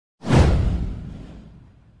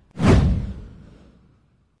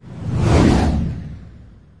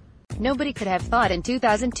Nobody could have thought in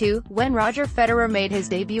 2002, when Roger Federer made his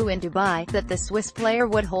debut in Dubai, that the Swiss player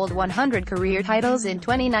would hold 100 career titles in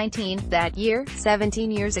 2019. That year, 17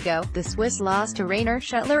 years ago, the Swiss lost to Rainer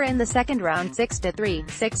Schuttler in the second round 6-3,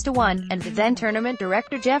 6-1, and the then tournament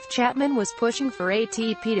director Jeff Chapman was pushing for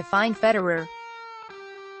ATP to find Federer.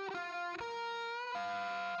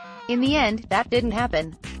 In the end, that didn't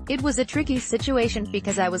happen. It was a tricky situation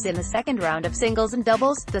because I was in the second round of singles and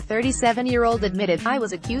doubles. The 37-year-old admitted, "I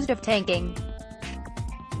was accused of tanking.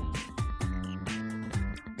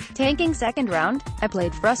 Tanking second round? I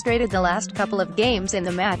played frustrated the last couple of games in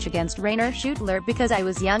the match against Rainer Schuttler because I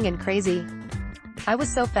was young and crazy. I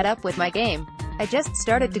was so fed up with my game. I just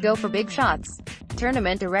started to go for big shots."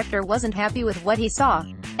 Tournament director wasn't happy with what he saw.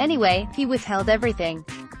 Anyway, he withheld everything.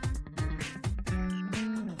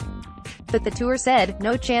 But the tour said,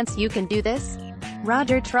 "No chance you can do this."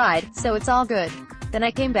 Roger tried, so it's all good. Then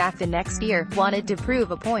I came back the next year, wanted to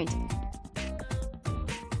prove a point.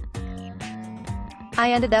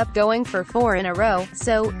 I ended up going for 4 in a row,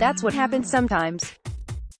 so that's what happens sometimes.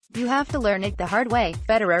 You have to learn it the hard way.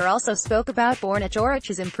 Federer also spoke about Borna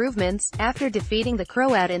Goric's improvements, after defeating the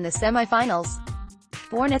Croat in the semi-finals.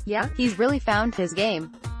 Borna, yeah, he's really found his game.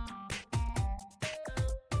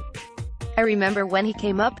 I remember when he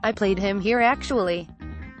came up, I played him here actually.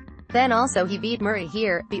 Then also he beat Murray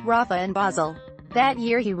here, beat Rafa in Basel. That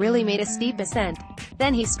year he really made a steep ascent.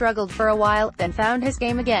 Then he struggled for a while, then found his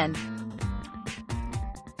game again.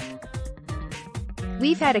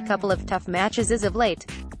 We've had a couple of tough matches as of late.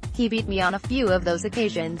 He beat me on a few of those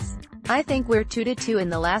occasions. I think we're 2-2 in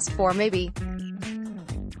the last 4 maybe.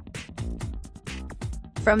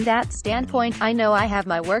 From that standpoint, I know I have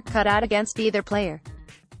my work cut out against either player.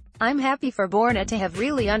 I'm happy for Borna to have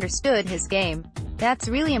really understood his game. That's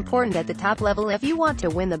really important at the top level if you want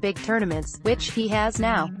to win the big tournaments, which he has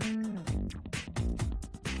now.